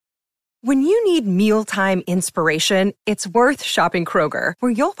When you need mealtime inspiration, it's worth shopping Kroger,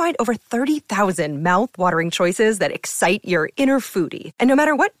 where you'll find over 30,000 mouth-watering choices that excite your inner foodie. And no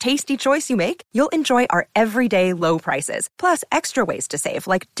matter what tasty choice you make, you'll enjoy our everyday low prices, plus extra ways to save,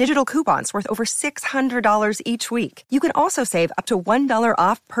 like digital coupons worth over $600 each week. You can also save up to $1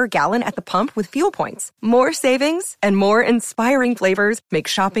 off per gallon at the pump with fuel points. More savings and more inspiring flavors make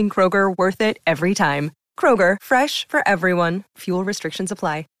shopping Kroger worth it every time. Kroger, fresh for everyone. Fuel restrictions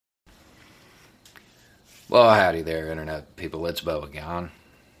apply. Well, howdy there, Internet people. It's Bo again.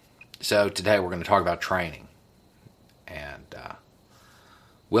 So today we're going to talk about training and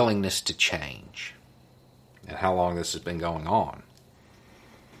willingness to change and how long this has been going on.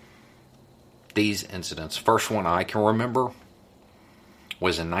 These incidents, first one I can remember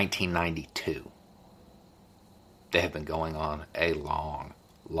was in 1992. They have been going on a long,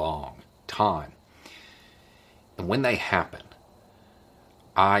 long time. And when they happen,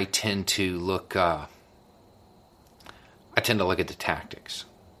 I tend to look at the tactics.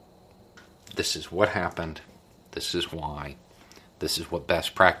 This is what happened. This is why. This is what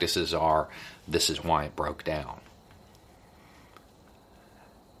best practices are. This is why it broke down.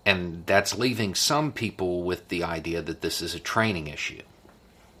 And that's leaving some people with the idea that this is a training issue.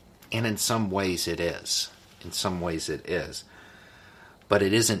 And in some ways it is. In some ways it is. But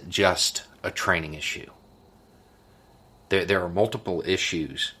it isn't just a training issue. There are multiple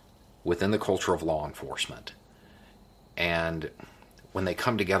issues within the culture of law enforcement. And when they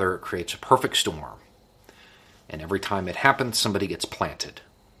come together, it creates a perfect storm. And every time it happens, somebody gets planted.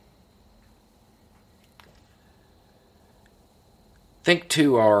 Think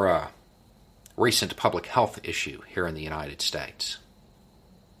to our recent public health issue here in the United States.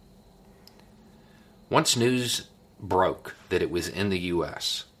 Once news broke that it was in the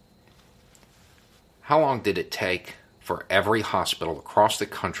U.S., how long did it take for every hospital across the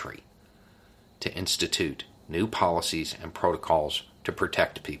country to institute new policies and protocols to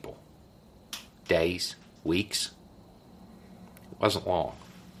protect people? Days? Weeks? It wasn't long.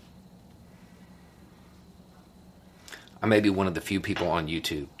 I may be one of the few people on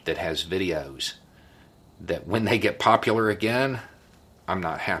YouTube that has videos that when they get popular again, I'm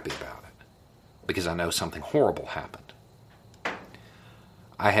not happy about it because I know something horrible happened.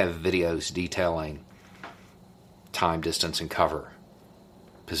 I have videos detailing time, distance, and cover,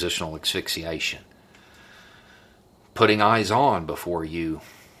 positional asphyxiation, putting eyes on before you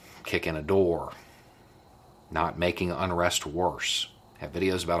kick in a door, not making unrest worse. I have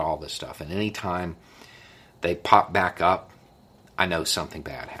videos about all this stuff. And anytime they pop back up, I know something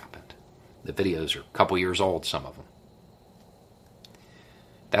bad happened. The videos are a couple years old, some of them.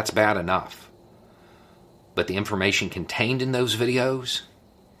 That's bad enough. But the information contained in those videos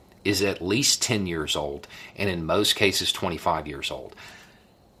is at least 10 years old, and in most cases 25 years old.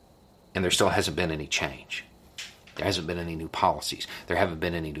 And there still hasn't been any change. There hasn't been any new policies. There haven't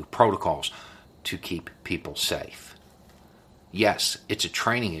been any new protocols to keep people safe. Yes, it's a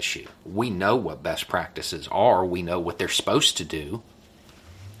training issue. We know what best practices are. We know what they're supposed to do,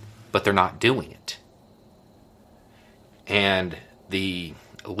 but they're not doing it. And the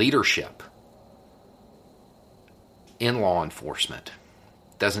leadership in law enforcement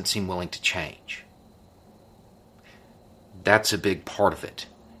doesn't seem willing to change. That's a big part of it,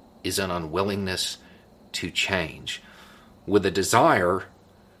 is an unwillingness to change, with a desire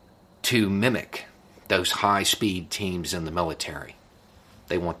to mimic those high-speed teams in the military.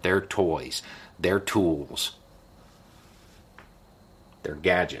 They want their toys, their tools, their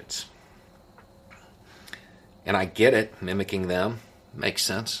gadgets. And I get it, mimicking them makes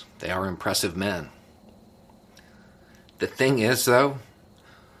sense. They are impressive men. The thing is, though,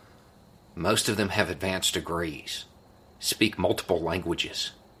 most of them have advanced degrees, speak multiple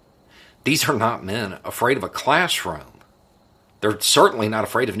languages. These are not men afraid of a classroom. They're certainly not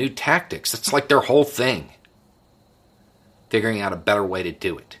afraid of new tactics. That's like their whole thing. Figuring out a better way to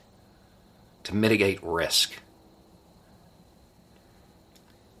do it, to mitigate risk.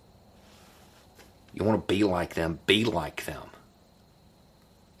 You want to be like them, be like them.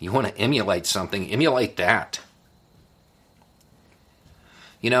 You want to emulate something, emulate that.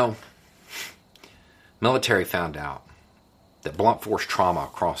 You know, military found out that blunt force trauma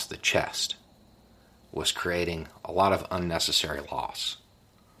across the chest was creating a lot of unnecessary loss.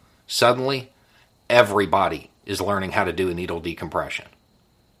 Suddenly, everybody is learning how to do a needle decompression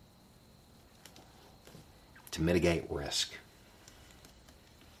to mitigate risk.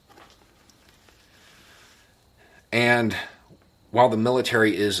 And while the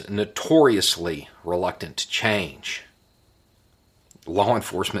military is notoriously reluctant to change, law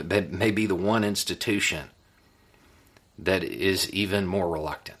enforcement may be the one institution that is even more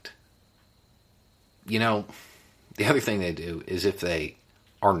reluctant. the other thing they do is if they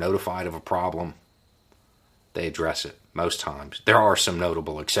are notified of a problem, they address it most times. There are some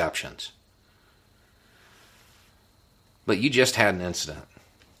notable exceptions. But you just had an incident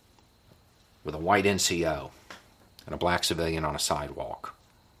with a white NCO and a black civilian on a sidewalk.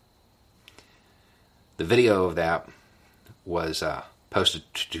 The video of that was posted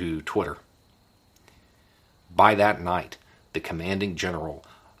to Twitter. By that night, the commanding general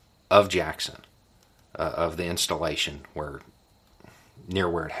of Jackson, of the installation near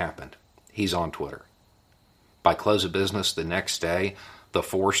where it happened, he's on Twitter. By close of business the next day, the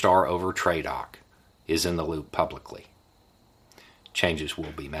 4-star over TRADOC is in the loop publicly. Changes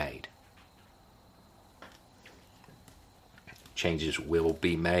will be made. Changes will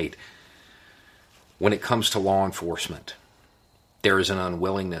be made. When it comes to law enforcement, there is an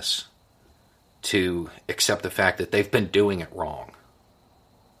unwillingness to accept the fact that they've been doing it wrong.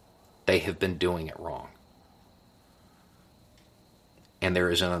 They have been doing it wrong. And there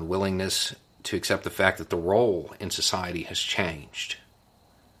is an unwillingness to accept the fact that the role in society has changed.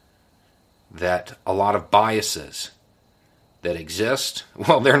 That a lot of biases that exist,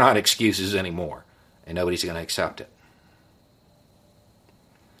 well, they're not excuses anymore, and nobody's going to accept it.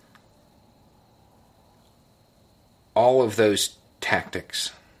 All of those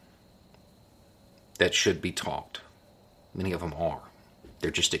tactics that should be taught, many of them are. They're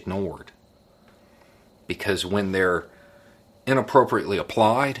just ignored. Because when they're inappropriately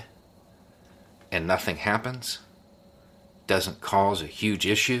applied and nothing happens, doesn't cause a huge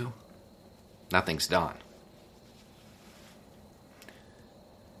issue, nothing's done.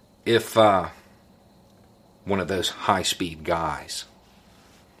 If one of those high-speed guys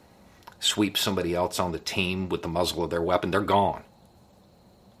sweeps somebody else on the team with the muzzle of their weapon, they're gone.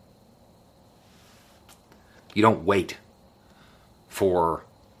 You don't wait for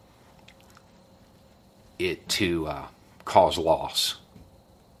it to cause loss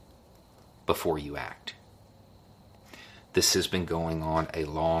before you act. This has been going on a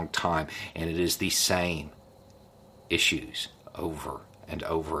long time, and it is the same issues over and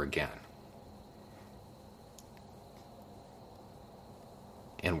over again.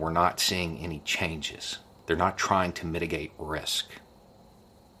 And we're not seeing any changes. They're not trying to mitigate risk.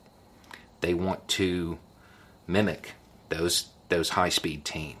 They want to mimic those high-speed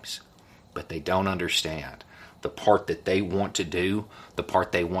teams, but they don't understand the part that they want to do, the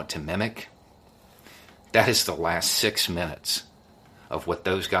part they want to mimic. That is the last 6 minutes of what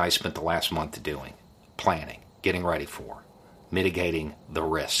those guys spent the last month doing, planning, getting ready for, mitigating the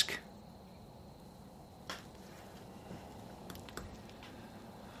risk.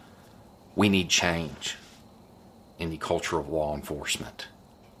 We need change in the culture of law enforcement.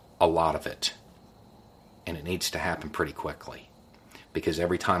 A lot of it. And it needs to happen pretty quickly. Because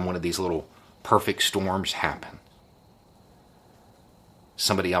every time one of these little perfect storms happen,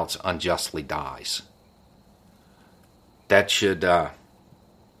 somebody else unjustly dies. That should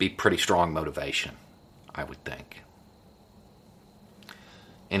be pretty strong motivation, I would think.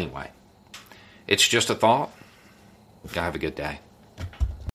 Anyway, it's just a thought. Have a good day.